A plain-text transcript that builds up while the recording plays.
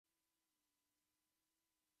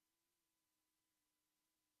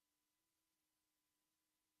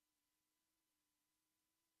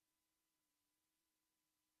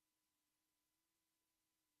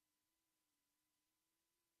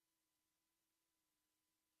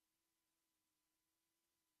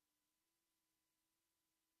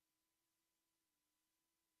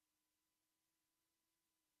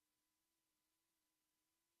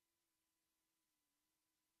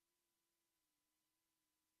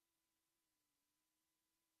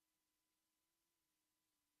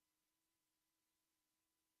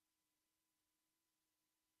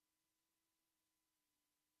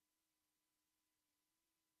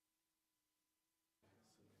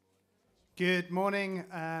Good morning,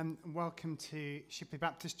 and welcome to Shipley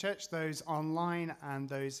Baptist Church, those online and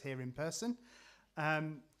those here in person.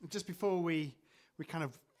 Just before we kind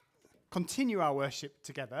of continue our worship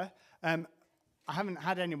together, I haven't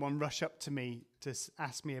had anyone rush up to me to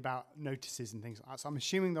ask me about notices and things like that, so I'm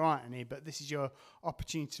assuming there aren't any, but this is your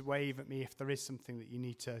opportunity to wave at me if there is something that you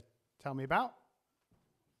need to tell me about.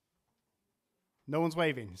 No one's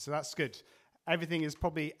waving, so that's good. Everything is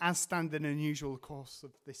probably as standard and usual course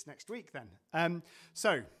of this next week then.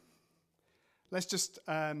 So let's just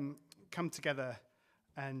come together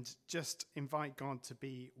and just invite God to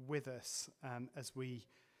be with us as we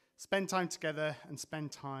spend time together and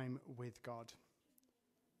spend time with God.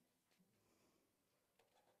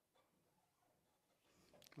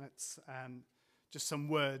 Let's just some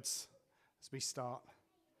words as we start,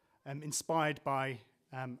 inspired by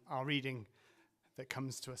our reading that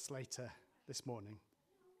comes to us later this morning.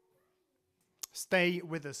 Stay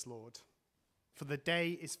with us, Lord, for the day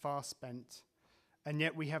is far spent, and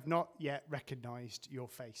yet we have not yet recognized your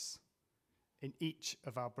face in each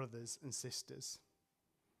of our brothers and sisters.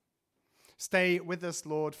 Stay with us,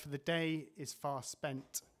 Lord, for the day is far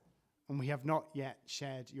spent, and we have not yet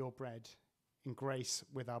shared your bread in grace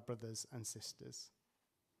with our brothers and sisters.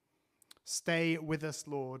 Stay with us,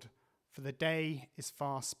 Lord, for the day is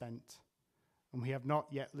far spent, and we have not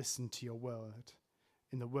yet listened to your word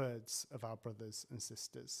in the words of our brothers and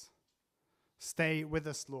sisters. Stay with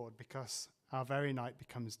us, Lord, because our very night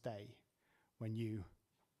becomes day when you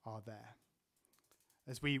are there.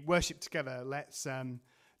 As we worship together, let's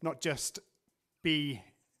not just be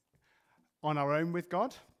on our own with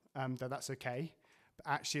God, though that's okay, but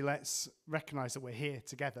actually let's recognize that we're here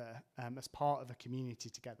together as part of a community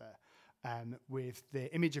together, with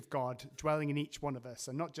the image of God dwelling in each one of us,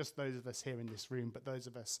 and not just those of us here in this room, but those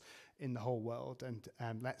of us in the whole world.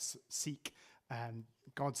 And let's seek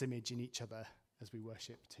God's image in each other as we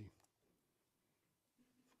worship too.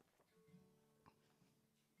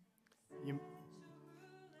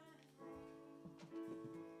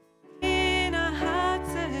 In our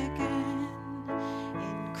hearts again,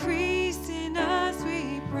 increase in us,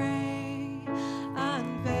 we pray.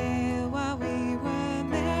 Unveil what we were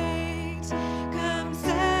made. Come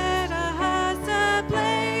set our hearts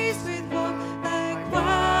ablaze with hope, like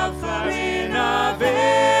wildfire in our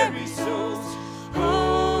very souls.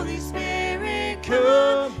 Holy Spirit,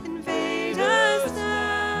 come invade us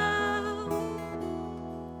now.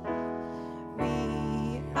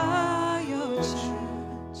 We are your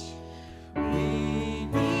church. We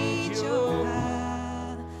need your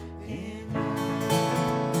power in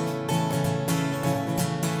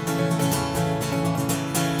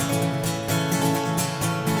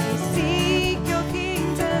We seek your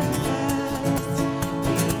kingdom first.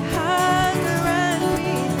 We hunger and we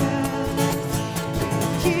thirst. We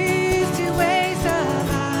refuse to waste our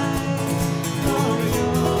lives. For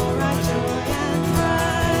you're our joy and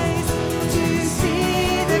prize. To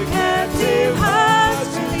see the captive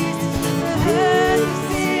hearts released, the hurt, the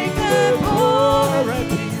sick, the poor at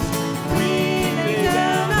peace. We lay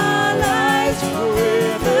down our lives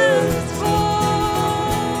forever's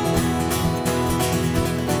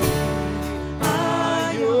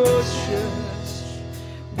are your church.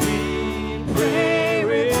 We pray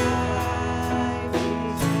revive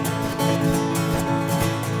these.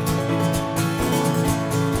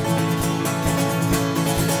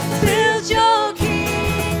 Build your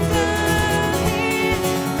kingdom here.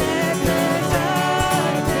 Let the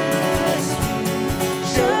darkness flee.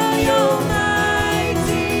 Show your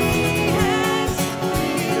mighty hands.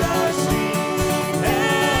 Feel our streets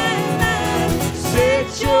and land. Set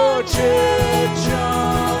your church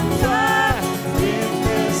on fire in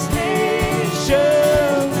this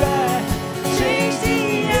nation that change the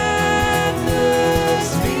atmosphere.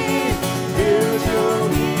 Build your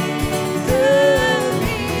kingdom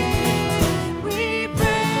here, we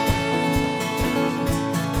pray.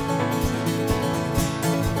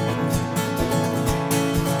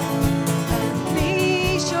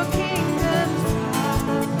 Unleash your kingdom's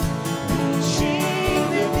power, reaching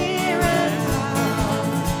the near and far.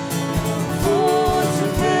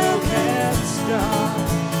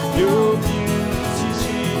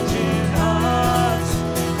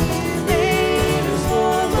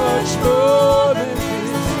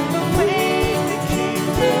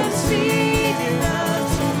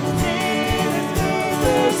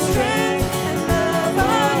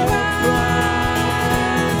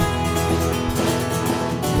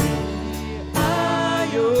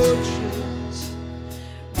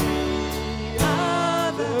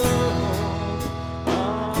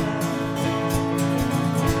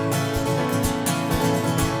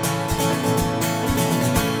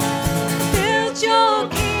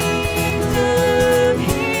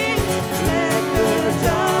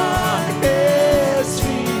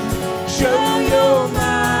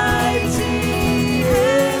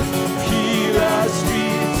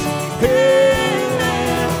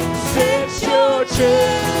 your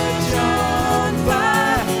church on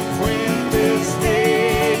fire. Win this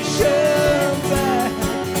nation back.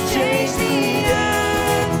 Change the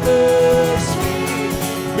atmosphere.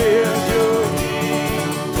 Build your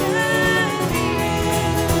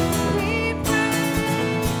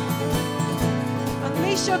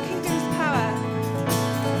Unleash your kingdom's power.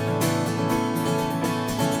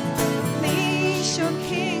 Unleash your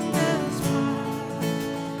kingdom's power.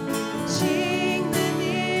 Reaching the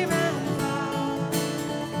near and far.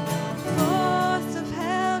 Force of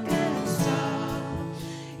hell can stop.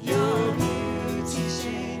 Your beauty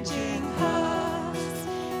changing hearts.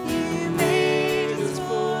 You made us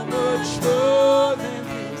for much more than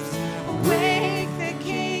this. Awake the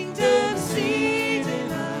kingdom seed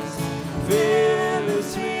in us. Fill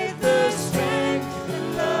us with the strength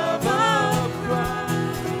and love of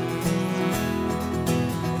Christ.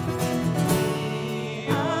 We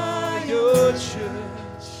are your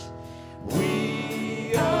church.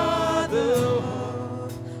 We are the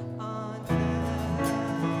hope On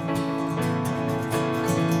earth.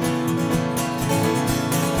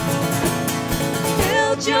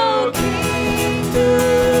 Build your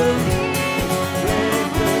kingdom.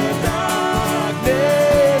 Break the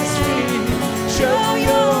darkness free. Show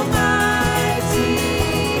your mighty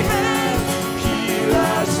hand. Heal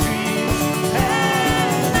our streets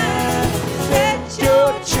and land. Set your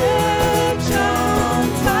church on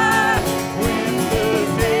fire. Win the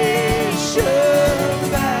nation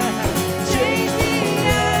back. Change the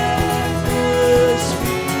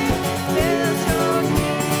atmosphere. Build your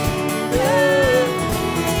kingdom.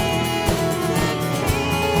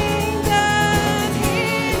 Kingdom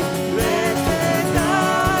here. Let the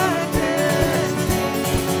darkness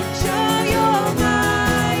show your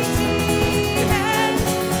mighty hand.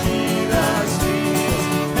 Heal our streets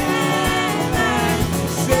and land.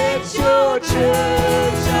 Set your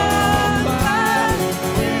church on fire.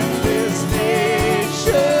 Win this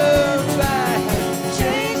nation back.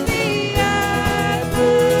 Change the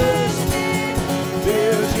atmosphere.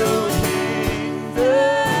 Build your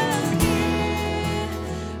kingdom here.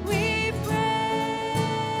 We pray.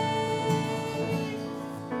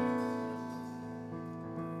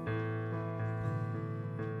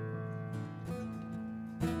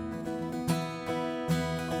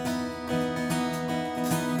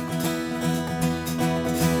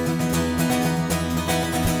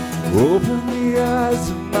 Open the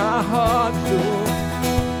eyes of my heart, Lord.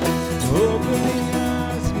 Open the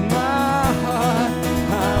eyes of my heart.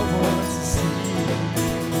 I want to see you.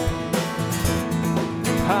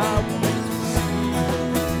 I want to see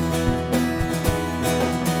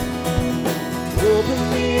you. Open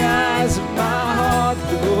the eyes of my heart,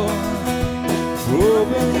 Lord.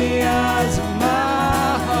 Open the eyes of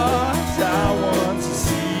my heart. I want to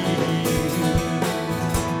see you.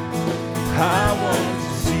 I want to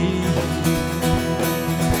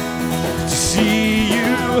see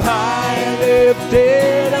you high and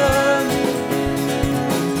lifted up,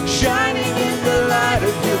 shining in the light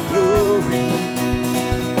of your glory.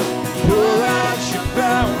 Pour out your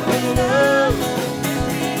power and love.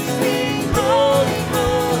 We sing holy,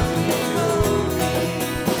 holy, holy.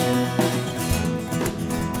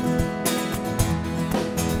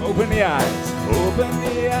 Open the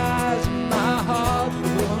eyes of my heart,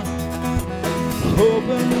 Lord.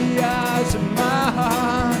 Open the eyes of my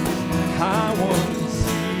heart. I want to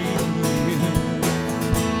see you.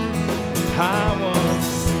 I want to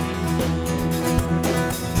see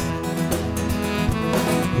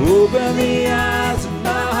you. Open the eyes of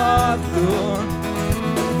my heart, Lord.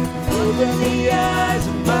 Open the eyes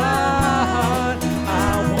of my heart.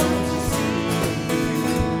 I want to see you.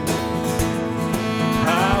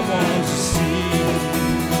 I want to see you.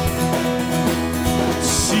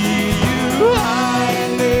 See you high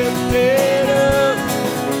and lifted up,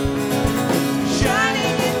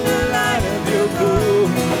 shining in the light of your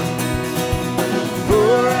glory.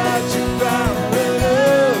 Pour out your power and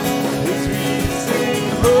love as we sing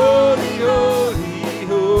holy, holy,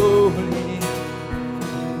 holy.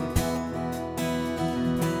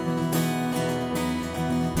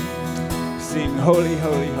 Sing holy,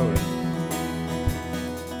 holy, holy.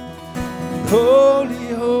 Holy,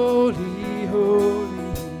 holy,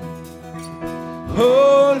 holy.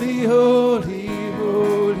 Holy, holy,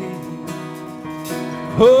 holy.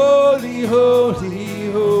 Holy,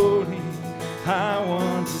 holy, holy. I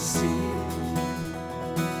want to see you.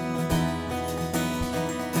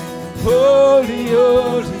 Holy,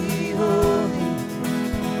 holy, holy.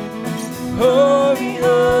 Holy,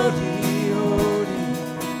 holy, holy.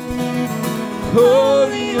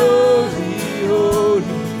 Holy, holy, holy.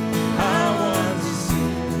 I want to see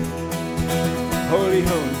you. Holy,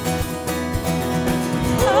 holy.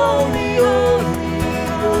 Holy, holy,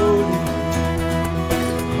 holy.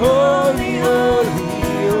 Holy, holy,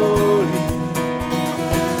 holy.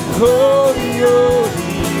 Holy,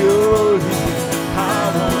 holy, holy. I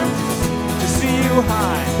want to see you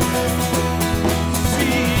high.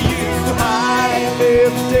 See you high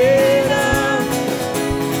lifted up,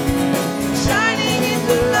 shining in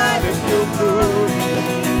the light of your glory.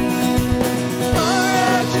 Pour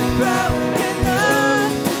out your power and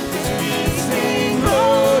love as we sing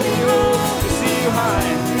holy, holy. To see you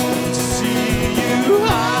high, to see you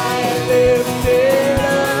high lifted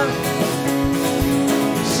up,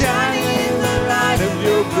 shining in the light of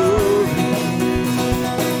your glory.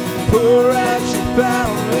 Pour out your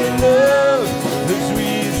power and love as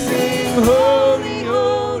we sing holy,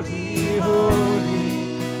 holy, holy.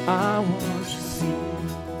 I want to see you.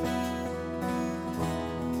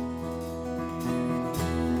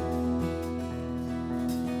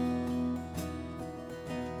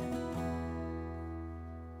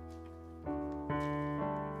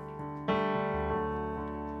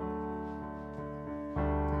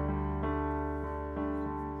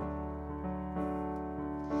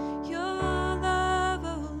 Your love,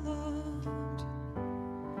 oh Lord,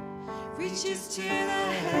 reaches to the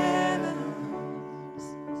heavens.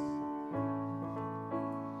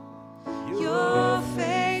 Your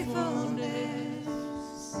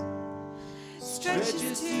faithfulness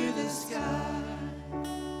stretches to the sky.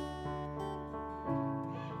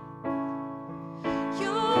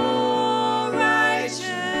 Your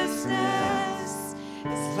righteousness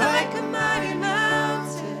is like a mighty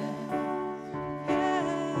mountain.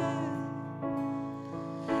 Yeah.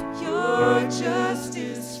 Your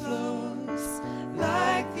justice flows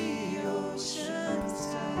like the ocean's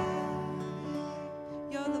tide.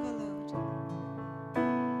 Your love, oh Lord.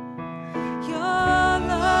 Your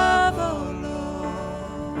love, oh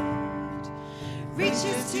Lord,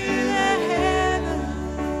 reaches to the heavens.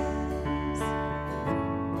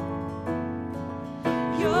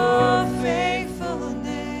 Your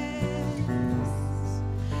faithfulness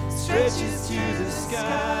stretches to the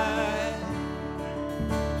sky.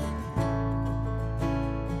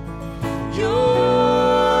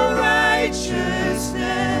 Your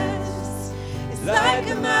righteousness is like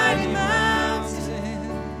a mighty mountain.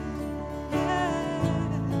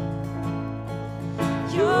 Yeah.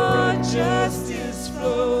 Your justice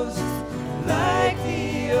flows like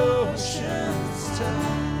the ocean's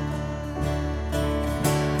tide.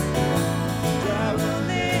 I will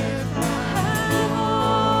lift my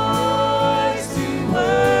voice to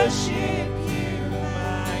worship you,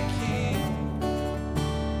 my King.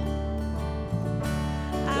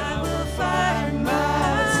 I will find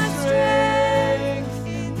my strength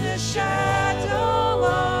in the shadow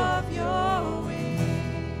of your wing.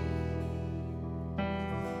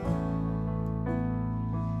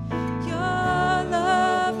 Your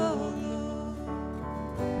love, oh Lord,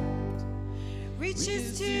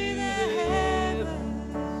 reaches to the heavens.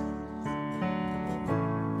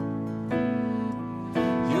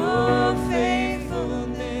 Your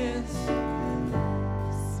faithfulness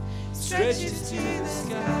stretches to the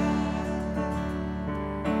sky.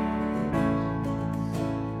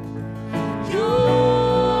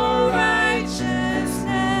 Your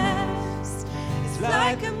righteousness is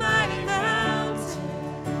like a mighty mountain.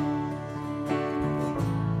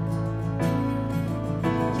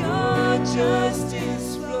 Your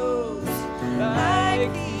justice flows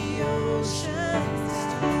like the ocean's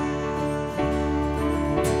tide.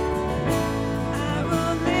 I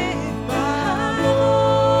will lift my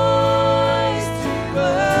voice to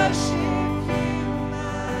worship you,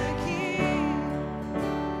 my King.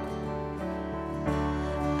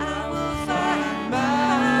 I will find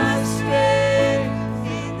my strength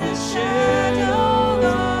in the shadow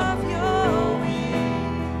of your wing.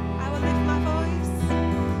 I will lift my voice.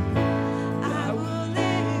 I will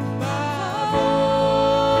lift my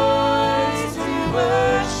voice to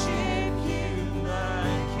worship you, my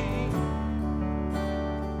King.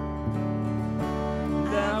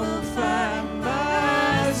 I will find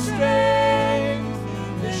my strength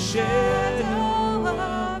in the shadow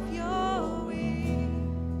of your wing.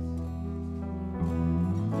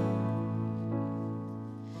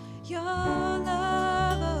 Your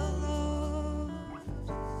love, oh Lord,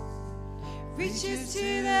 reaches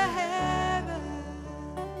to the heavens.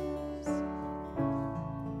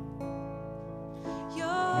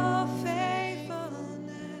 Your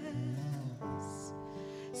faithfulness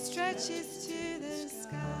stretches to the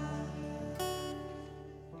sky.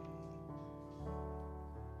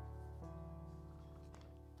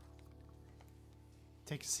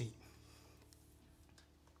 Take a seat.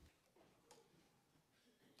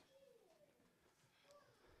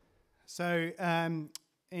 So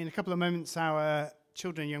in a couple of moments, our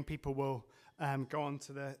children and young people will go on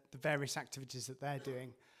to the various activities that they're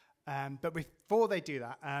doing. But before they do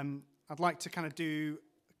that, I'd like to kind of do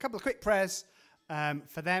a couple of quick prayers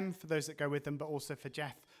for them, for those that go with them, but also for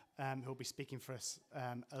Jeff, who'll be speaking for us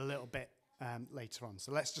a little bit later on.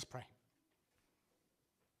 So let's just pray.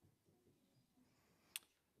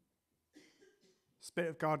 Spirit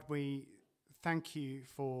of God, we thank you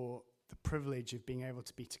for the privilege of being able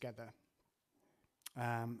to be together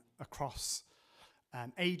across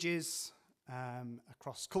ages,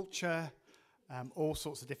 across culture, all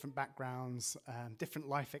sorts of different backgrounds, different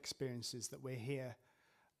life experiences, that we're here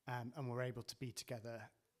and we're able to be together,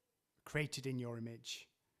 created in your image,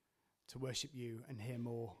 to worship you and hear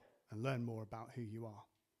more and learn more about who you are.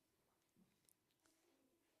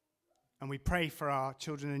 And we pray for our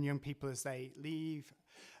children and young people as they leave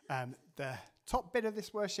the top bit of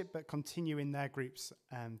this worship, but continue in their groups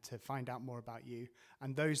to find out more about you.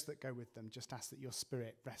 And those that go with them, just ask that your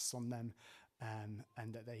Spirit rests on them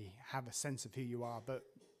and that they have a sense of who you are, but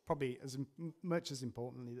probably as much as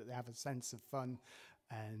importantly, that they have a sense of fun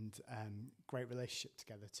and great relationship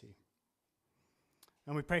together too.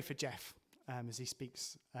 And we pray for Jeff as he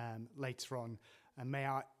speaks later on, and may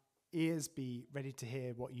our ears be ready to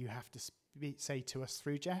hear what you have to say to us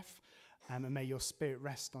through Jeff, and may your Spirit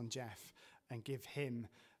rest on Jeff and give him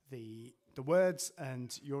the words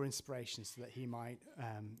and your inspiration, so that he might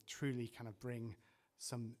truly kind of bring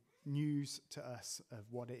some news to us of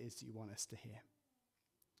what it is that you want us to hear.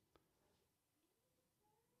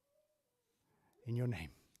 In your name,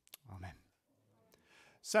 amen.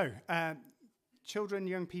 So, children,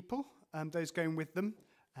 young people, those going with them,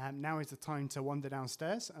 now is the time to wander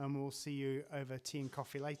downstairs, and we'll see you over tea and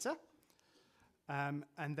coffee later. And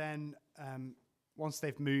then once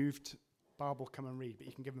they've moved, Barb will come and read, but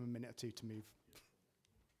you can give them a minute or two to move.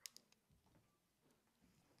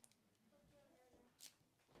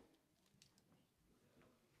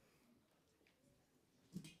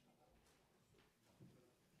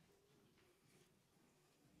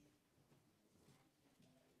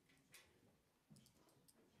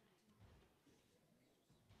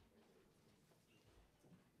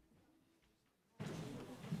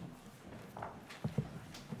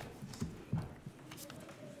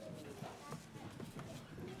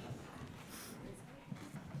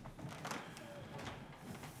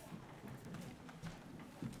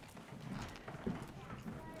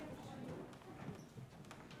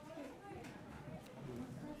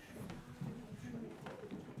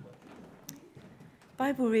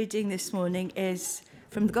 Bible reading this morning is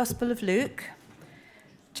from the Gospel of Luke,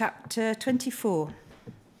 chapter 24.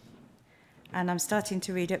 And I'm starting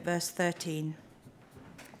to read at verse 13.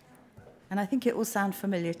 And I think it will sound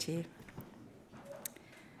familiar to you.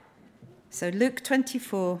 So Luke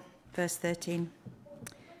 24, verse 13.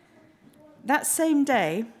 That same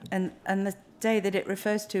day, and the day that it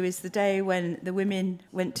refers to is the day when the women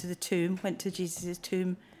went to Jesus'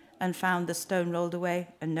 tomb, and found the stone rolled away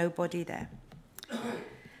and no body there.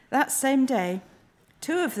 That same day,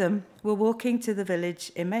 two of them were walking to the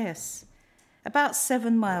village Emmaus, about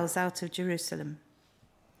 7 miles out of Jerusalem.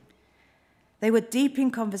 They were deep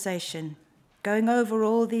in conversation, going over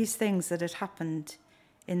all these things that had happened.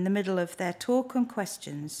 In the middle of their talk and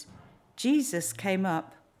questions, Jesus came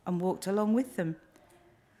up and walked along with them,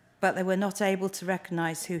 but they were not able to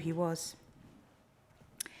recognize who he was.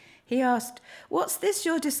 He asked, "What's this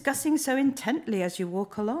you're discussing so intently as you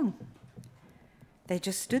walk along?" They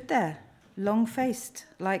just stood there, long-faced,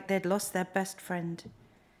 like they'd lost their best friend.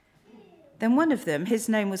 Then one of them, his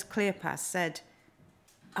name was Cleopas, said,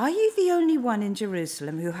 "Are you the only one in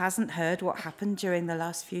Jerusalem who hasn't heard what happened during the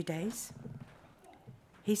last few days?"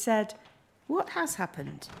 He said, "What has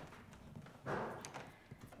happened?"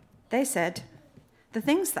 They said, "The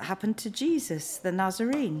things that happened to Jesus, the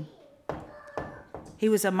Nazarene. He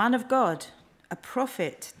was a man of God, a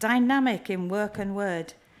prophet, dynamic in work and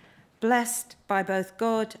word, blessed by both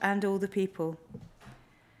God and all the people.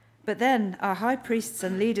 But then our high priests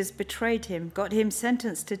and leaders betrayed him, got him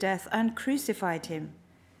sentenced to death, and crucified him.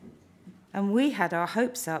 And we had our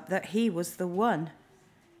hopes up that he was the one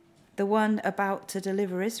about to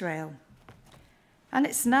deliver Israel. And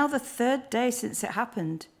it's now the 3rd day since it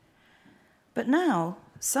happened. But now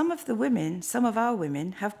some of our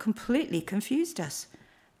women have completely confused us.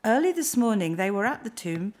 Early this morning they were at the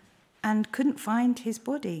tomb and couldn't find his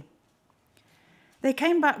body. They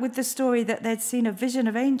came back with the story that they'd seen a vision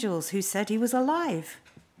of angels who said he was alive.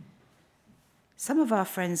 Some of our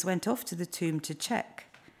friends went off to the tomb to check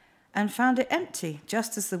and found it empty,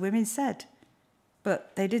 just as the women said,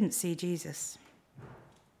 but they didn't see Jesus."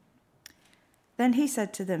 Then he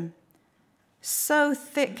said to them, So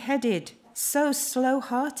thick-headed, so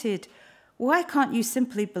slow-hearted. Why can't you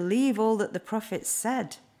simply believe all that the prophets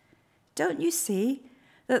said? Don't you see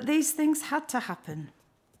that these things had to happen,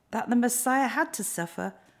 that the Messiah had to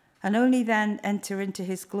suffer and only then enter into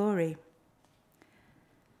his glory?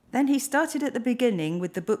 Then he started at the beginning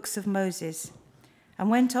with the books of Moses and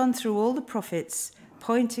went on through all the prophets,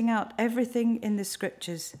 pointing out everything in the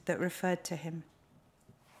scriptures that referred to him.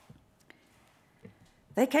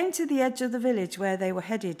 They came to the edge of the village where they were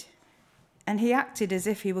headed, and he acted as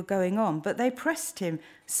if he were going on, but they pressed him,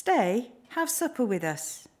 "Stay, have supper with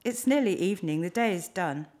us. It's nearly evening, the day is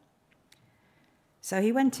done." So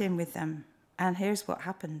he went in with them, and here's what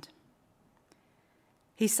happened.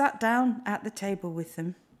 He sat down at the table with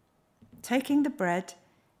them. Taking the bread,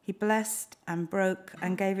 he blessed and broke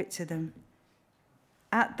and gave it to them.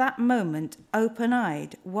 At that moment,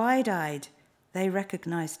 open-eyed, wide-eyed, they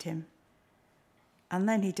recognized him. And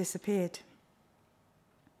then he disappeared.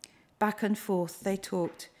 Back and forth they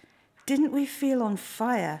talked. Didn't we feel on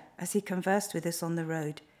fire as he conversed with us on the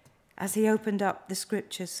road, as he opened up the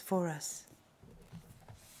scriptures for us?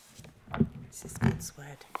 This is God's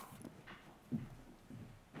word.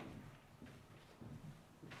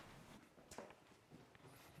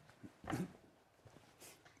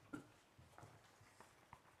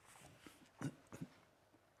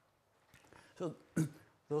 So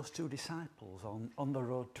those two disciples on the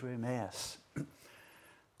road to Emmaus,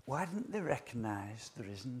 why didn't they recognise the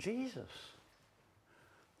risen Jesus?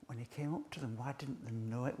 When he came up to them, why didn't they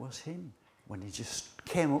know it was him? When he just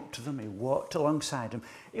came up to them, he walked alongside them.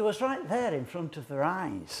 He was right there in front of their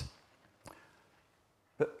eyes.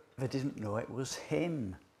 But they didn't know it was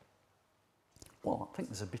him. Well, I think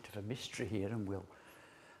there's a bit of a mystery here, and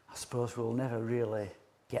I suppose we'll never really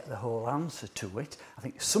get the whole answer to it. I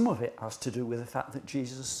think some of it has to do with the fact that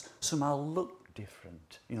Jesus somehow looked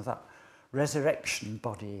different. You know, that resurrection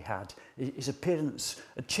body he had, his appearance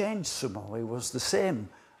had changed somehow. He was the same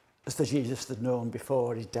as the Jesus they'd known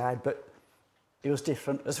before he died, but he was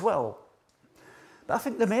different as well. But I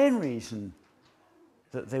think the main reason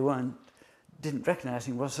that they didn't recognise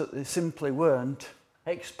him was that they simply weren't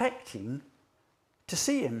expecting to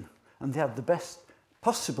see him, and they had the best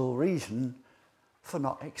possible reason for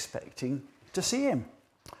not expecting to see him.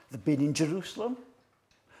 They'd been in Jerusalem.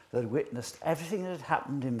 They'd witnessed everything that had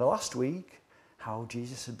happened in the last week, how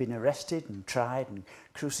Jesus had been arrested and tried and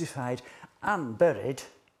crucified and buried.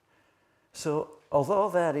 So although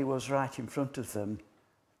there he was right in front of them,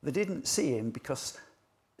 they didn't see him because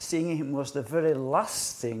seeing him was the very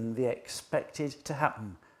last thing they expected to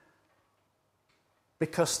happen,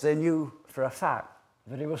 because they knew for a fact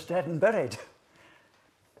that he was dead and buried.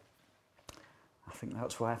 I think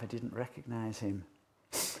that's why they didn't recognise him.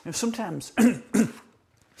 You know, sometimes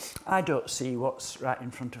I don't see what's right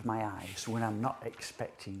in front of my eyes when I'm not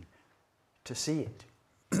expecting to see it.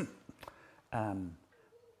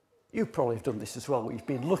 You probably have done this as well. You've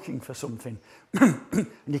been looking for something and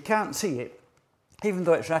you can't see it, even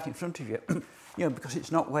though it's right in front of you, you know, because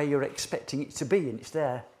it's not where you're expecting it to be, and it's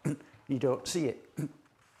there. You don't see it.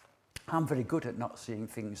 I'm very good at not seeing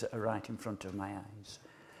things that are right in front of my eyes.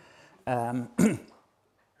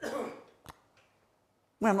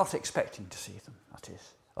 When I'm not expecting to see them, that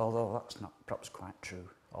is. Although that's not perhaps quite true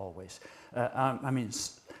always.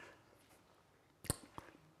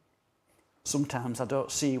 Sometimes I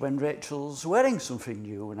don't see when Rachel's wearing something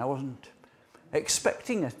new, and I wasn't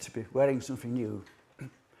expecting her to be wearing something new.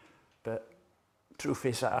 But truth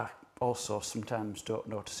is that I also sometimes don't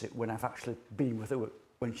notice it when I've actually been with her,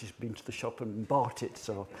 when she's been to the shop and bought it,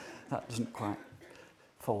 so that doesn't quite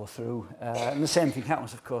follow through. And the same thing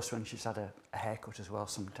happens, of course, when she's had a haircut as well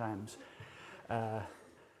sometimes.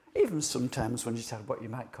 Even sometimes when she's had what you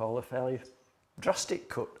might call a fairly drastic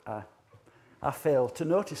cut, I fail to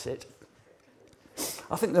notice it.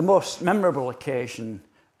 I think the most memorable occasion,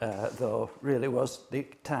 though, really was the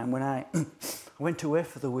time when I went away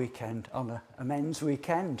for the weekend on a men's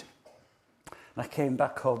weekend. And I came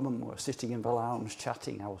back home and we were sitting in the lounge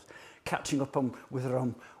chatting. I was catching up with her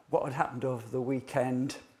on what had happened over the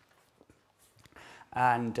weekend.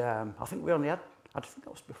 And I think we only had, I think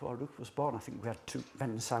that was before Ruth was born, I think we had two, Ben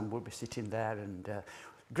and Sam would be sitting there, and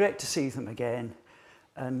great to see them again.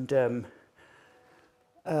 And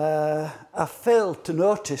I failed to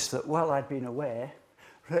notice that while I'd been away,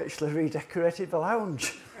 Rachel had redecorated the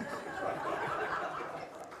lounge.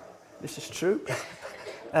 This is true.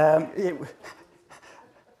 It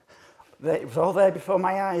was all there before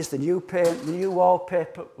my eyes. The new paint, the new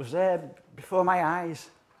wallpaper was there before my eyes.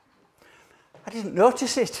 I didn't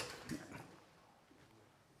notice it.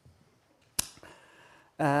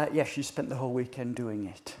 Yes, she spent the whole weekend doing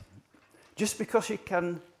it. just because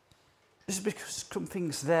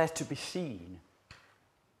something's there to be seen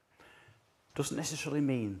doesn't necessarily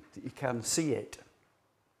mean that you can see it.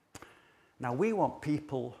 Now, we want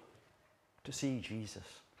people to see Jesus.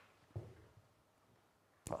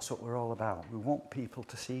 That's what we're all about. We want people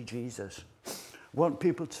to see Jesus. We want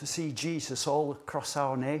people to see Jesus all across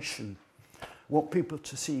our nation. We want people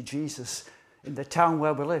to see Jesus in the town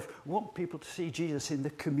where we live. We want people to see Jesus in the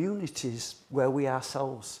communities where we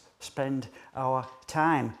ourselves spend our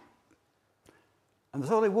time. And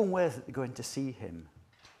there's only one way that they're going to see him,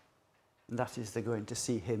 and that is they're going to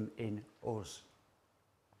see him in us.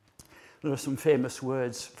 There are some famous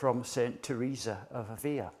words from St. Teresa of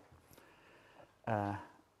Avila.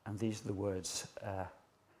 And these are the words.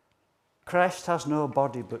 Christ has no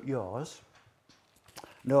body but yours,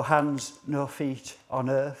 no hands, no feet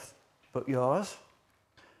on earth but yours.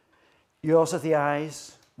 Yours are the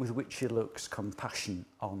eyes with which he looks compassion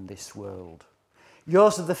on this world.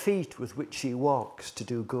 Yours are the feet with which he walks to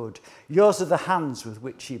do good. Yours are the hands with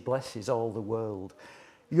which he blesses all the world.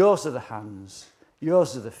 Yours are the hands,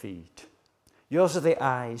 yours are the feet. Yours are the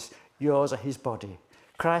eyes, yours are his body.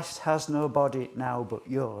 Christ has no body now but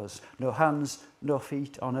yours, no hands, no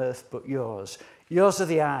feet on earth but yours. Yours are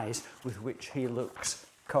the eyes with which he looks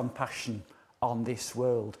compassion on this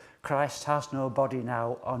world. Christ has no body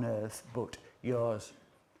now on earth but yours.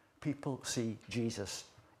 People see Jesus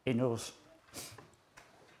in us.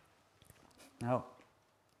 Now,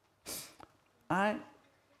 I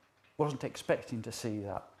wasn't expecting to see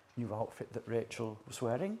that new outfit that Rachel was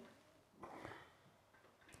wearing.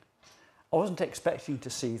 I wasn't expecting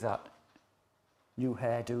to see that new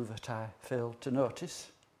hairdo that I failed to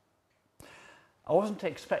notice. I wasn't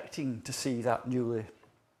expecting to see that newly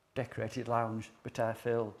decorated lounge that I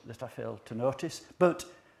failed to notice, but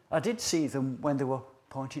I did see them when they were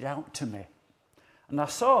pointed out to me. And I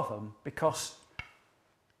saw them because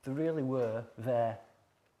they really were there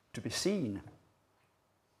to be seen.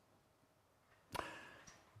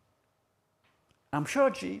 I'm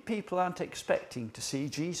sure people aren't expecting to see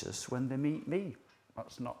Jesus when they meet me.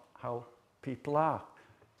 That's not how people are.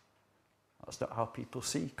 That's not how people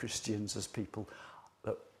see Christians, as people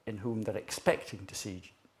in whom they're expecting to see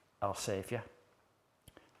our Saviour.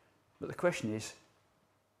 But the question is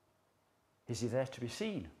he there to be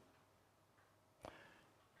seen?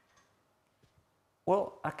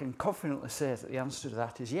 Well, I can confidently say that the answer to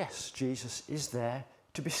that is yes, Jesus is there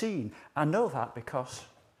to be seen. I know that because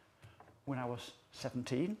when I was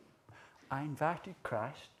 17, I invited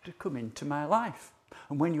Christ to come into my life.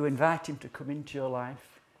 And when you invite him to come into your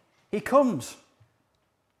life, he comes.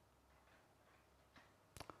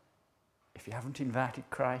 If you haven't invited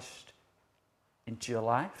Christ into your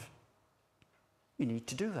life, you need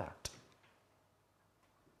to do that.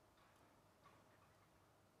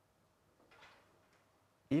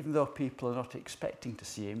 Even though people are not expecting to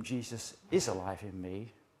see him, Jesus is alive in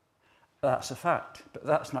me. That's a fact, but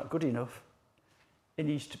that's not good enough. It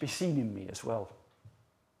needs to be seen in me as well.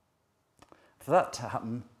 For that to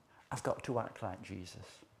happen, I've got to act like Jesus.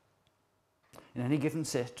 In any given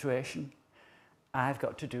situation, I've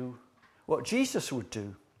got to do what Jesus would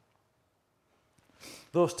do.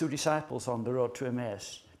 Those two disciples on the road to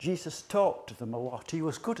Emmaus, Jesus talked to them a lot. He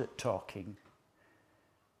was good at talking.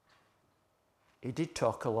 He did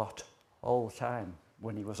talk a lot all the time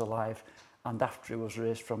when he was alive and after he was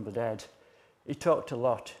raised from the dead. He talked a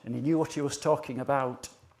lot and he knew what he was talking about.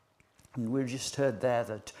 And we just heard there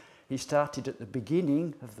that he started at the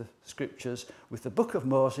beginning of the scriptures with the book of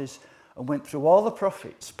Moses and went through all the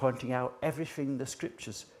prophets, pointing out everything in the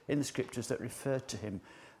scriptures that referred to him.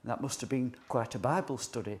 And that must have been quite a Bible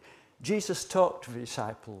study. Jesus talked to the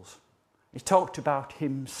disciples. He talked about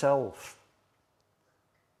himself.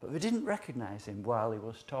 But they didn't recognize him while he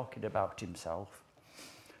was talking about himself.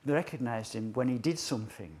 They recognized him when he did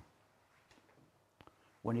something.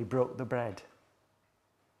 When he broke the bread.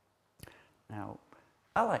 Now,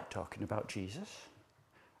 I like talking about Jesus.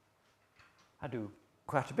 I do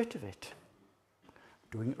quite a bit of it. I'm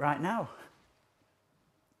doing it right now.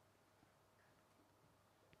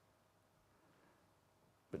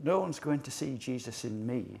 But no one's going to see Jesus in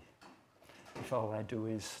me if all I do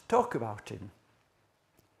is talk about him.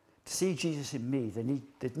 To see Jesus in me, they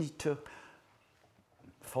need to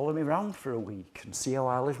follow me around for a week and see how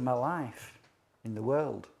I live my life in the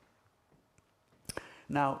world.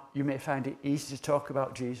 Now, you may find it easy to talk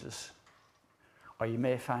about Jesus, or you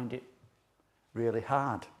may find it really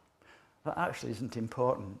hard. That actually isn't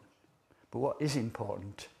important. But what is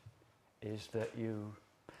important is that you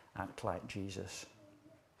act like Jesus.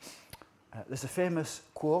 There's a famous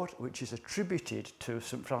quote which is attributed to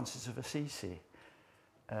St. Francis of Assisi.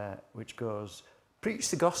 which goes, "Preach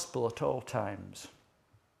the gospel at all times.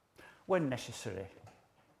 When necessary,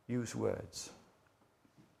 use words."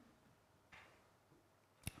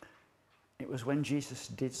 It was when Jesus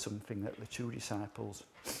did something that the two disciples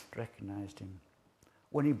recognized him.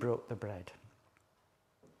 When he broke the bread.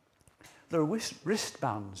 There are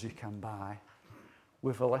wristbands you can buy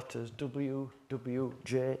with the letters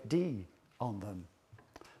WWJD on them.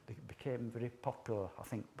 They became very popular, I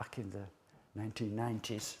think, back in the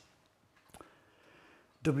 1990s.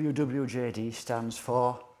 WWJD stands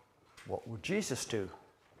for, what would Jesus do?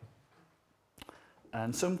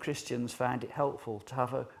 And some Christians find it helpful to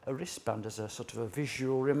have a wristband as a sort of a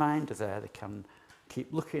visual reminder there. They can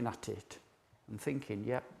keep looking at it and thinking,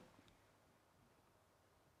 yep,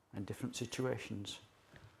 in different situations,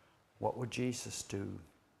 what would Jesus do?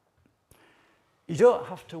 You don't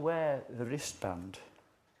have to wear the wristband,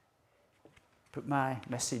 but my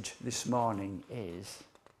message this morning is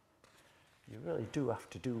you really do have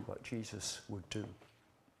to do what Jesus would do.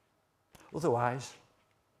 Otherwise,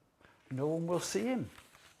 no one will see him.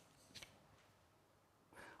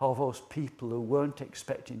 All those people who weren't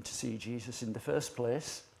expecting to see Jesus in the first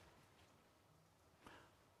place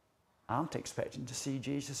aren't expecting to see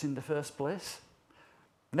Jesus in the first place.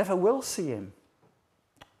 Never will see him.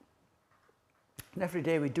 And every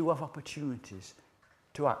day we do have opportunities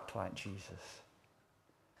to act like Jesus,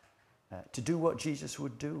 to do what Jesus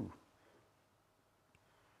would do.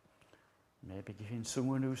 Maybe giving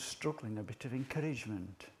someone who's struggling a bit of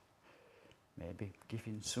encouragement. Maybe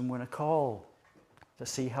giving someone a call to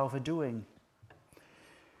see how they're doing.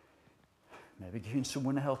 Maybe giving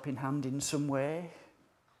someone a helping hand in some way.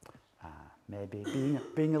 Maybe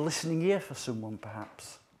being a listening ear for someone,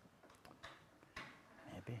 perhaps.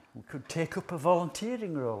 Maybe we could take up a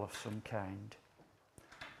volunteering role of some kind.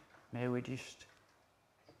 Maybe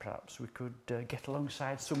perhaps we could get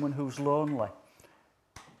alongside someone who's lonely.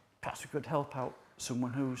 Perhaps we could help out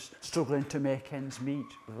someone who's struggling to make ends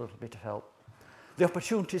meet with a little bit of help. The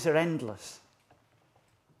opportunities are endless.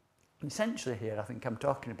 And essentially here, I think I'm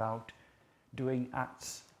talking about doing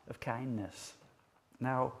acts of kindness.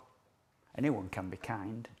 Now, anyone can be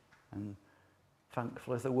kind, and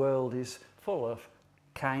thankfully the world is full of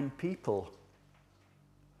kind people.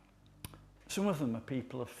 Some of them are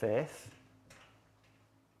people of faith.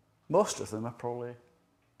 Most of them are probably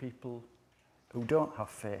people who don't have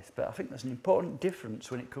faith, but I think there's an important difference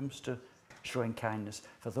when it comes to showing kindness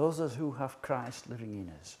for those of us who have Christ living in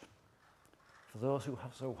us, for those who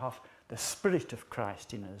have the Spirit of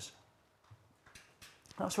Christ in us.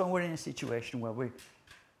 That's when we're in a situation where we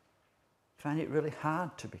find it really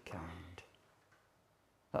hard to be kind.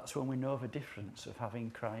 That's when we know the difference of having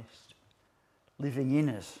Christ living in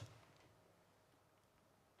us.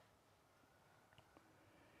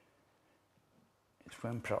 It's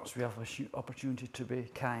when perhaps we have an opportunity to be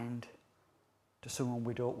kind to someone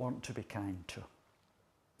we don't want to be kind to.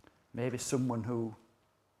 Maybe someone who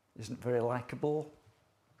isn't very likeable.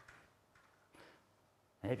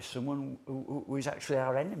 Maybe someone who is actually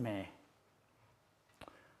our enemy.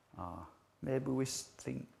 Maybe we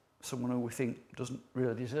think someone who we think doesn't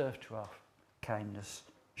really deserve to have kindness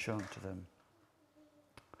shown to them.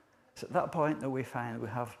 It's at that point that we find we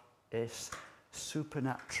have a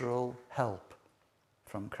supernatural help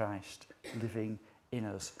from Christ living in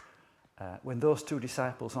us. When those two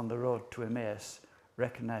disciples on the road to Emmaus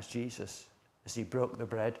recognized Jesus as he broke the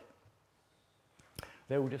bread,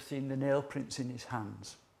 they would have seen the nail prints in his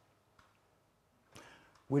hands.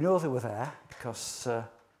 We know they were there because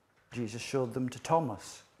Jesus showed them to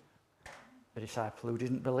Thomas, the disciple who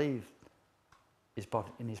didn't believe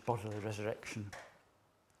in his bodily resurrection.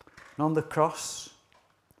 And on the cross,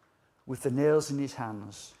 with the nails in his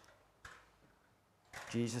hands,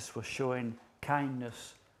 Jesus was showing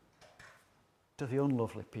kindness to the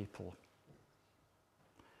unlovely people,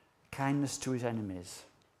 kindness to his enemies,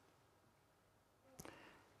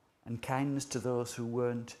 and kindness to those who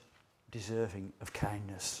weren't deserving of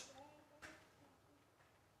kindness.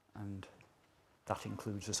 And that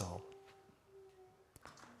includes us all.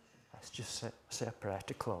 Let's just say a prayer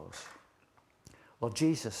to close. Lord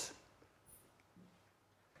Jesus,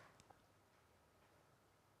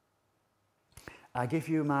 I give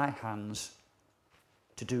you my hands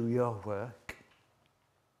to do your work.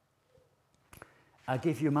 I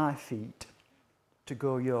give you my feet to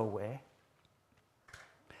go your way.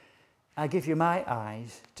 I give you my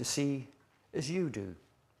eyes to see as you do.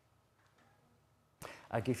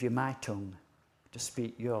 I give you my tongue to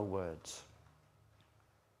speak your words.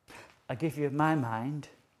 I give you my mind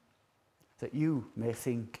that you may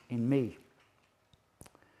think in me.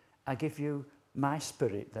 I give you my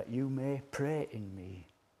spirit that you may pray in me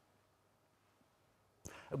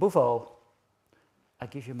Above all, I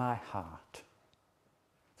give you my heart,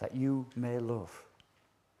 that you may love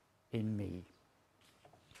in me.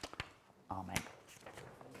 Amen.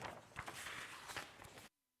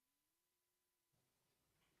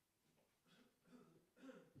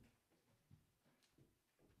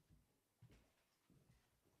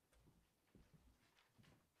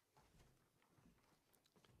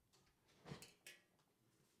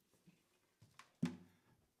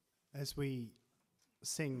 As we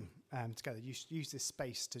sing together, use this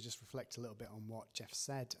space to just reflect a little bit on what Jeff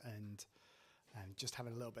said and just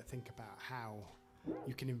having a little bit think about how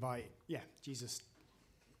you can invite, Jesus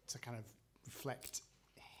to kind of reflect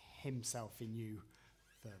himself in you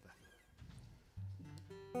further.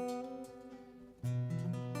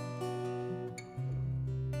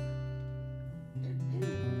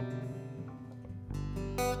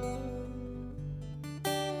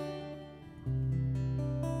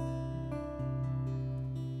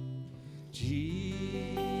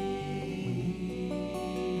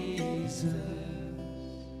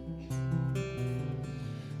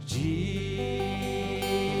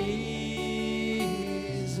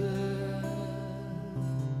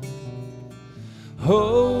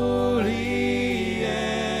 Holy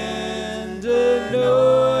and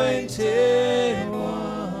anointed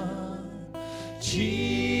one, Jesus,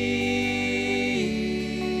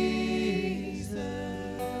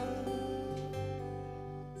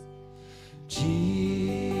 Jesus,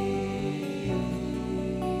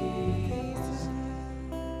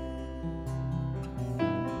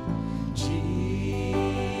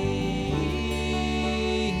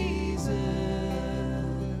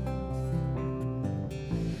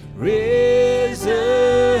 risen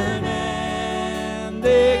and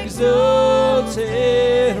exalted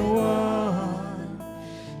one,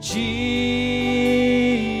 Jesus,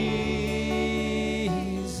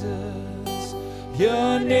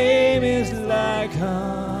 your name is like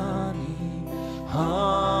honey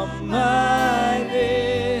on my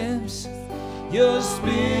lips, your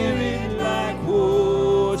spirit like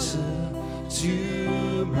water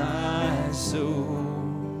to my soul.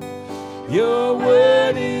 Your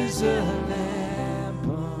word is a lamp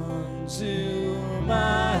unto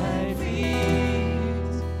my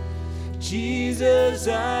feet. Jesus,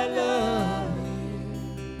 I love you.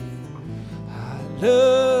 I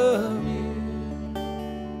love you.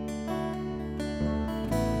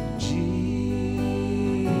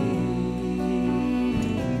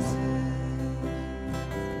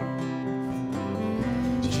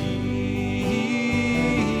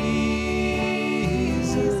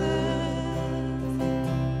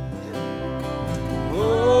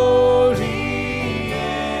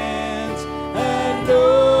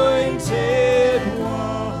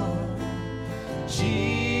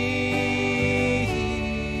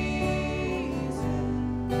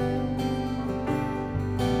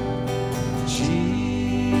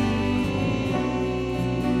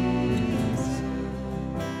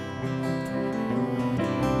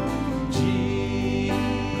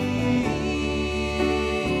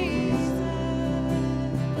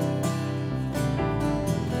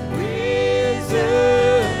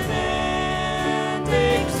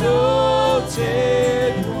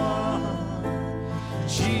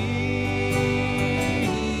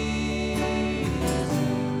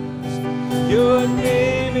 Your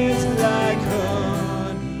name is like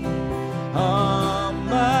honey on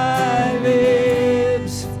my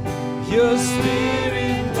lips, your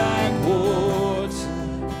spirit like water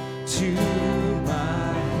to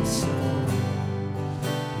my soul.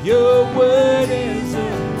 Your word is a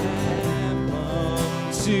lamp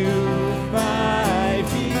unto my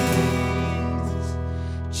feet.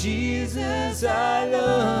 Jesus, I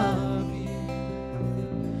love you.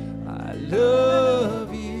 I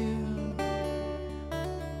love you.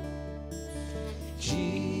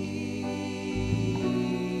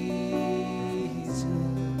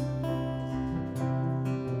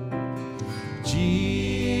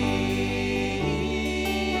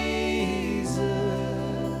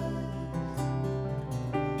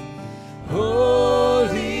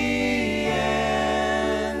 Holy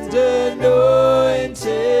and anointed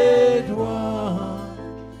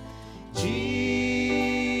one, Jesus.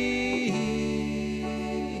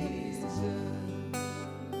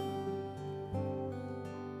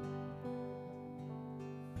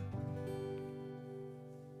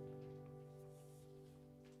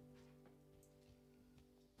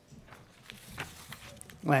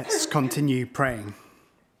 Let's continue praying.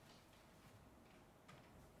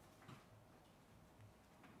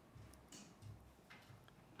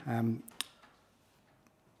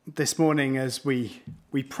 This morning, as we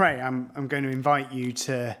pray, I'm going to invite you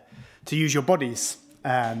to use your bodies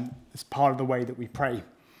as part of the way that we pray.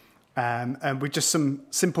 And with just some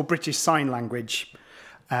simple British Sign Language.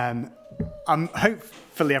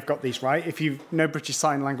 Hopefully I've got these right. If you know British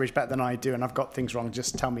Sign Language better than I do and I've got things wrong,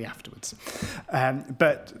 just tell me afterwards.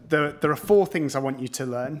 But there are 4 things I want you to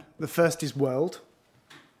learn. The first is world.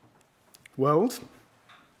 World.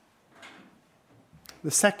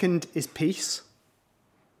 The second is peace.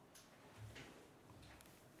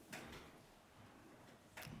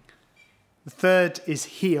 The third is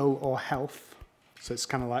heal or health. So it's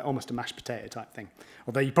kind of like almost a mashed potato type thing.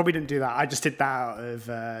 Although you probably didn't do that. I just did that out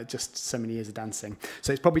of just so many years of dancing.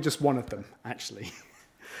 So it's probably just one of them, actually.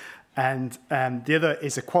 And the other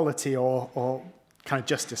is equality or kind of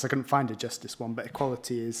justice. I couldn't find a justice one, but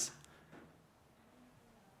equality is...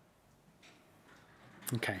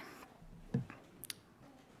 Okay.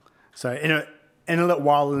 So in a little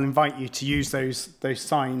while, I'll invite you to use those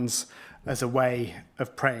signs as a way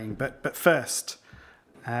of praying. But first...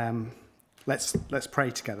 Let's pray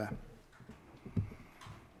together.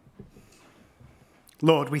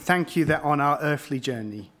 Lord, we thank you that on our earthly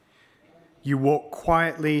journey, you walk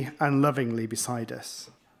quietly and lovingly beside us,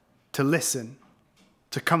 to listen,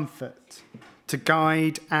 to comfort, to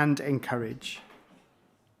guide and encourage.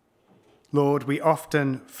 Lord, we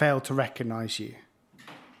often fail to recognize you,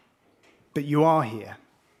 but you are here.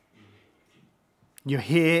 You're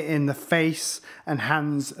here in the face and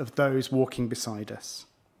hands of those walking beside us.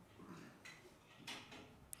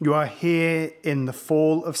 You are here in the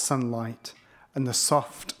fall of sunlight and the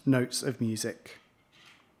soft notes of music.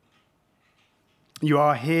 You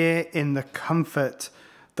are here in the comfort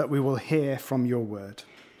that we will hear from your word.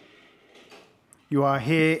 You are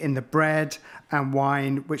here in the bread and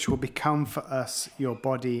wine which will become for us your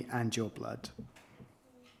body and your blood.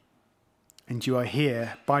 And you are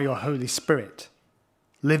here by your Holy Spirit,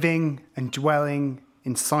 living and dwelling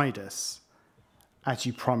inside us as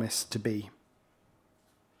you promised to be.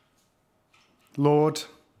 Lord,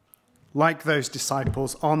 like those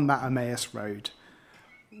disciples on that Emmaus road,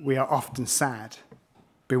 we are often sad,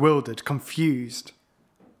 bewildered, confused,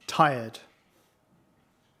 tired.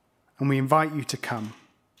 And we invite you to come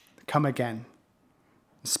again,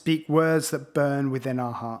 and speak words that burn within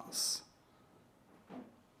our hearts.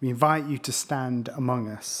 We invite you to stand among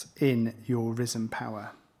us in your risen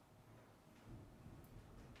power.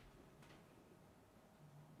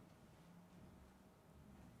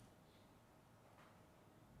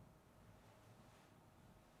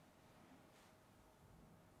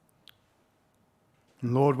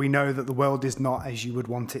 And Lord, we know that the world is not as you would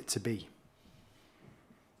want it to be.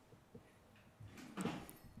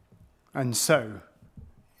 And so,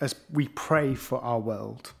 as we pray for our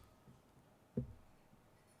world,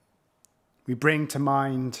 we bring to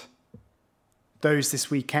mind those this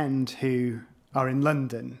weekend who are in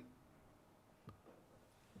London,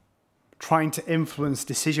 trying to influence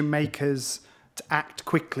decision makers to act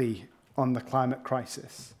quickly on the climate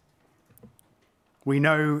crisis. We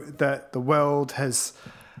know that the world has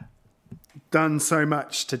done so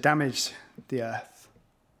much to damage the earth,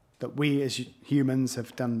 that we as humans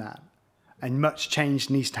have done that, and much change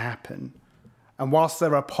needs to happen. And whilst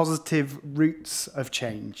there are positive roots of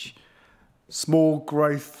change, small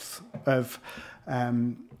growth of,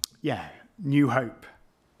 new hope,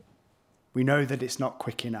 we know that it's not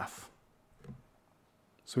quick enough.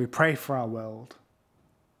 So we pray for our world,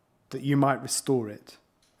 that you might restore it,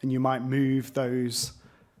 and you might move those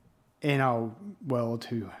in our world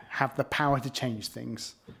who have the power to change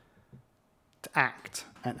things, to act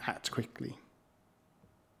and act quickly.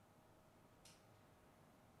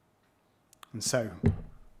 And so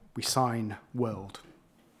we sign world.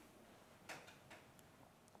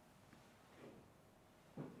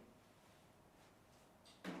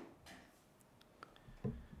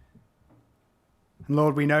 And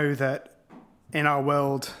Lord, we know that in our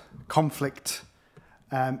world, conflict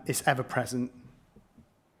is ever present.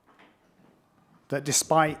 That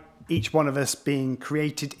despite each one of us being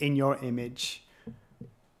created in your image,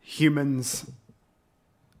 humans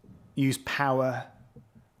use power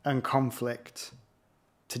and conflict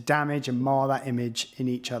to damage and mar that image in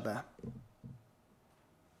each other.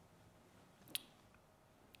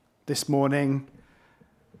 This morning,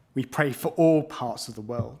 we pray for all parts of the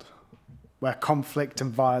world where conflict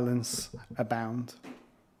and violence abound.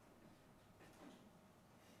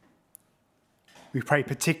 We pray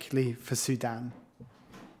particularly for Sudan,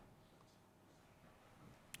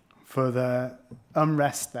 for the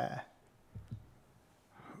unrest there,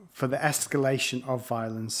 for the escalation of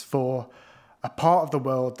violence, for a part of the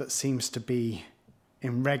world that seems to be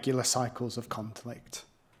in regular cycles of conflict.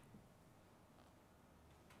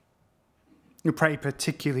 We pray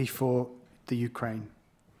particularly for the Ukraine.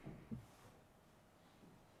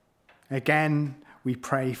 Again, we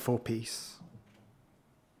pray for peace.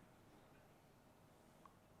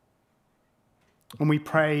 And we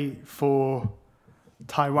pray for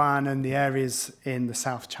Taiwan and the areas in the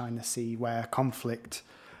South China Sea where conflict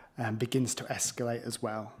begins to escalate as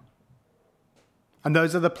well. And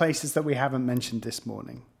those are the places that we haven't mentioned this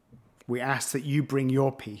morning. We ask that you bring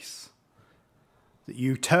your peace, that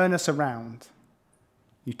you turn us around,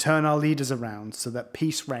 you turn our leaders around so that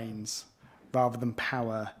peace reigns rather than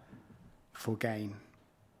power for gain.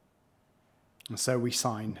 And so we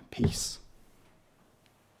sign peace.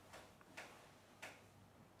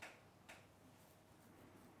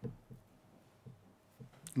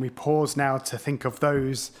 We pause now to think of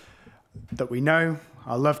those that we know,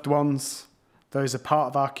 our loved ones, those are part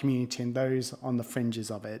of our community and those on the fringes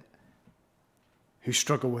of it who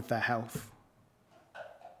struggle with their health.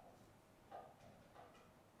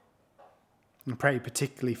 And pray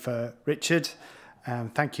particularly for Richard.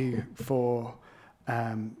 Thank you for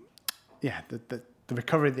the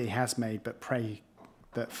recovery that he has made, but pray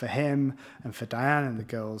that for him and for Diane and the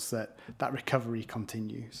girls that recovery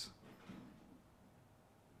continues.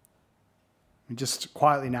 And just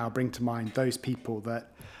quietly now bring to mind those people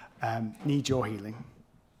that need your healing.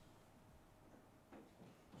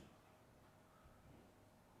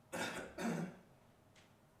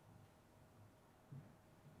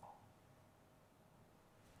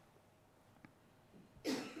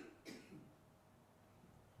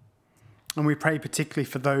 And we pray particularly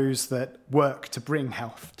for those that work to bring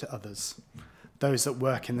health to others, those that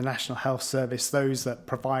work in the National Health Service, those that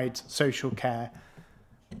provide social care.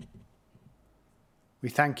 We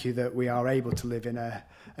thank you that we are able to live in a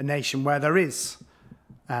nation where there is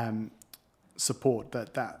support,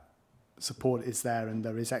 that support is there and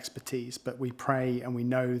there is expertise. But we pray and we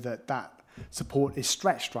know that support is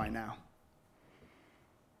stretched right now.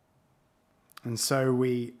 And so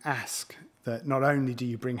we ask that not only do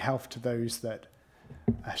you bring health to those that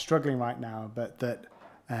are struggling right now, but that,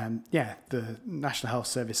 the National Health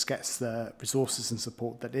Service gets the resources and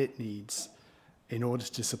support that it needs in order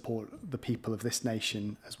to support the people of this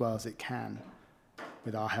nation as well as it can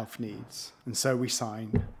with our health needs. And so we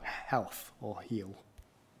sign health or heal.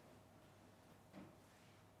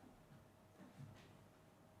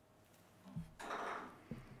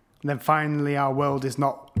 And then finally, our world is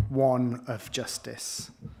not one of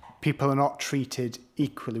justice. People are not treated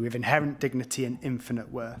equally with inherent dignity and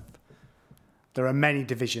infinite worth. There are many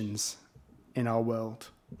divisions in our world.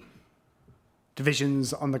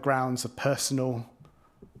 Divisions on the grounds of personal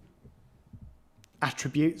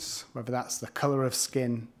attributes, whether that's the colour of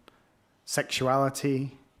skin,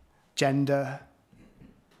 sexuality, gender,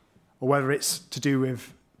 or whether it's to do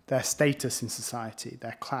with their status in society,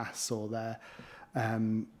 their class, or their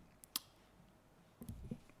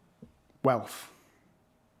wealth.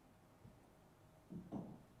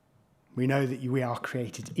 We know that we are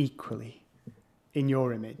created equally in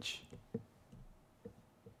your image,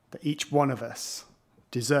 that each one of us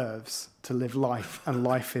deserves to live life and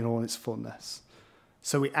life in all its fullness.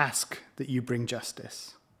 So we ask that you bring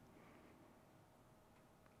justice.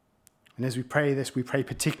 And as we pray this, we pray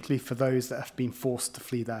particularly for those that have been forced to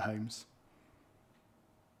flee their homes.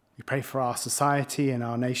 We pray for our society and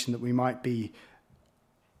our nation that we might be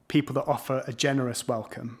people that offer a generous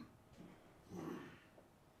welcome.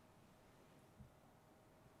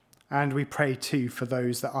 And we pray too for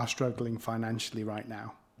those that are struggling financially right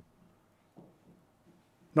now.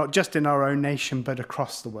 Not just in our own nation, but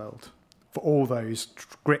across the world, for all those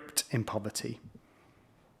gripped in poverty.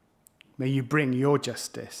 May you bring your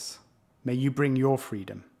justice. May you bring your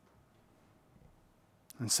freedom.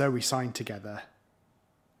 And so we sign together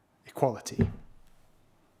equality.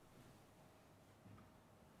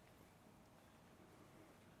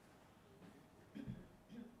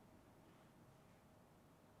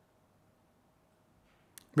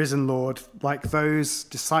 Risen Lord, like those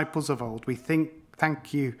disciples of old, we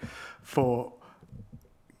thank you for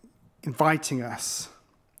inviting us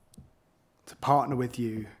to partner with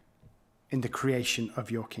you in the creation of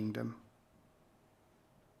your kingdom.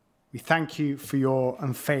 We thank you for your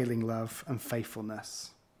unfailing love and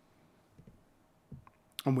faithfulness.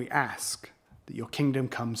 And we ask that your kingdom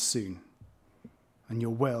comes soon and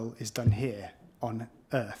your will is done here on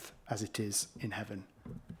earth as it is in heaven.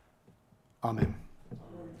 Amen.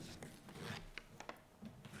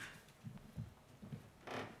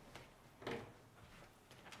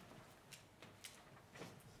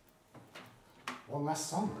 One last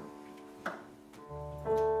song.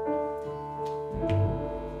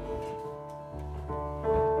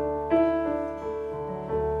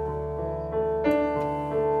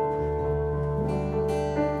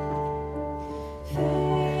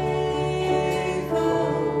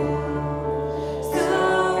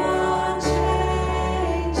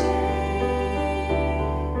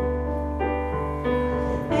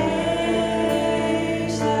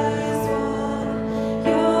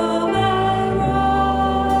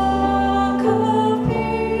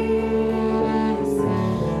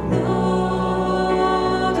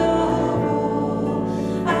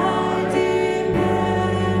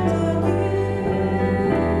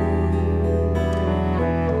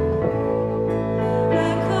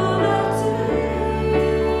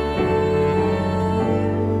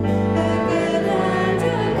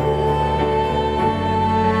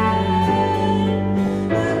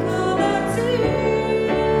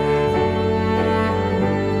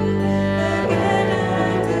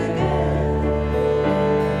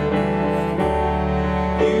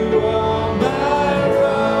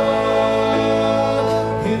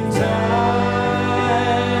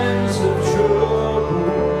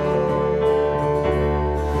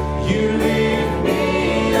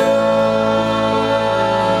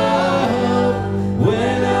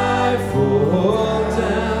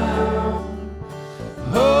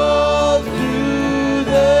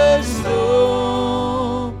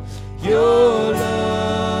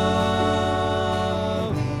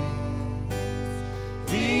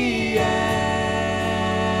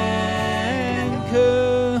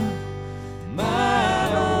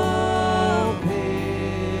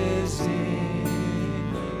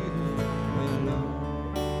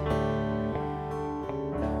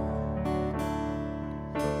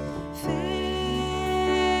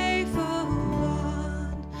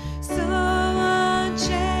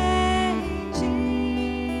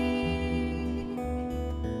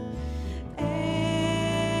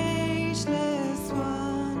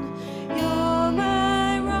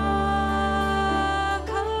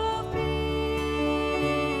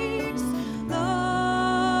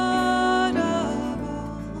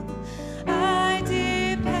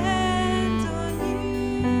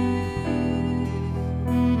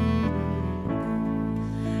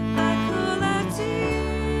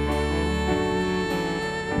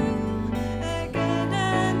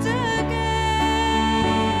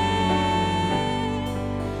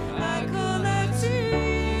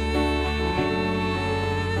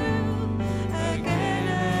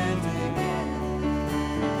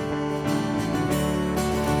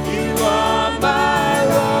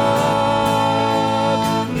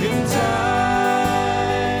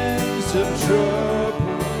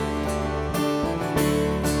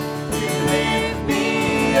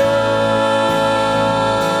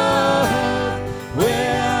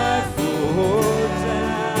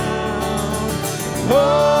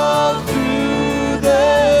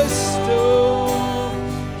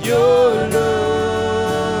 Your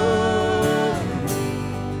love,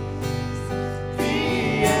 the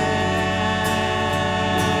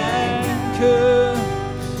anchor.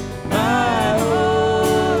 My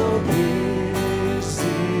hope is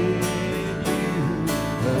in you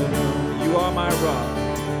alone. You are my rock.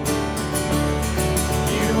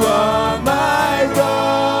 You are my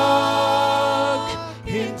rock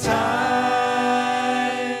in times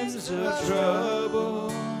of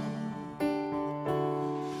trouble.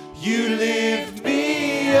 You lift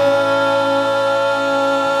me up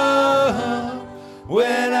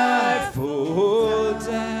when I fall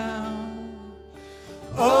down.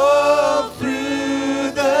 All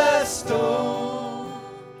through the storm,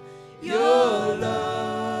 your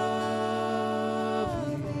love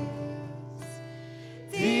is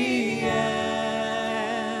the anchor.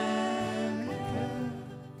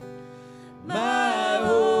 My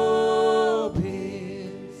hope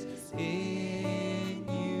is in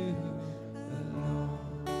you alone.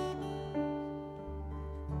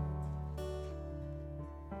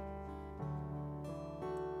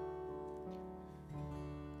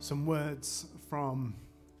 Some words from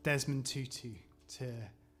Desmond Tutu to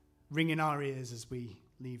ring in our ears as we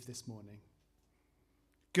leave this morning.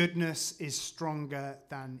 Goodness is stronger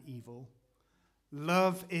than evil.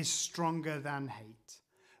 Love is stronger than hate.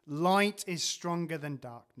 Light is stronger than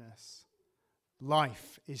darkness.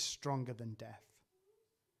 Life is stronger than death.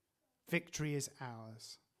 Victory is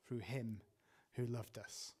ours through him who loved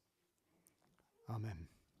us. Amen.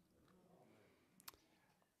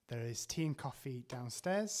 There is tea and coffee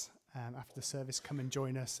downstairs. After the service, come and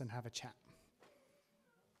join us and have a chat.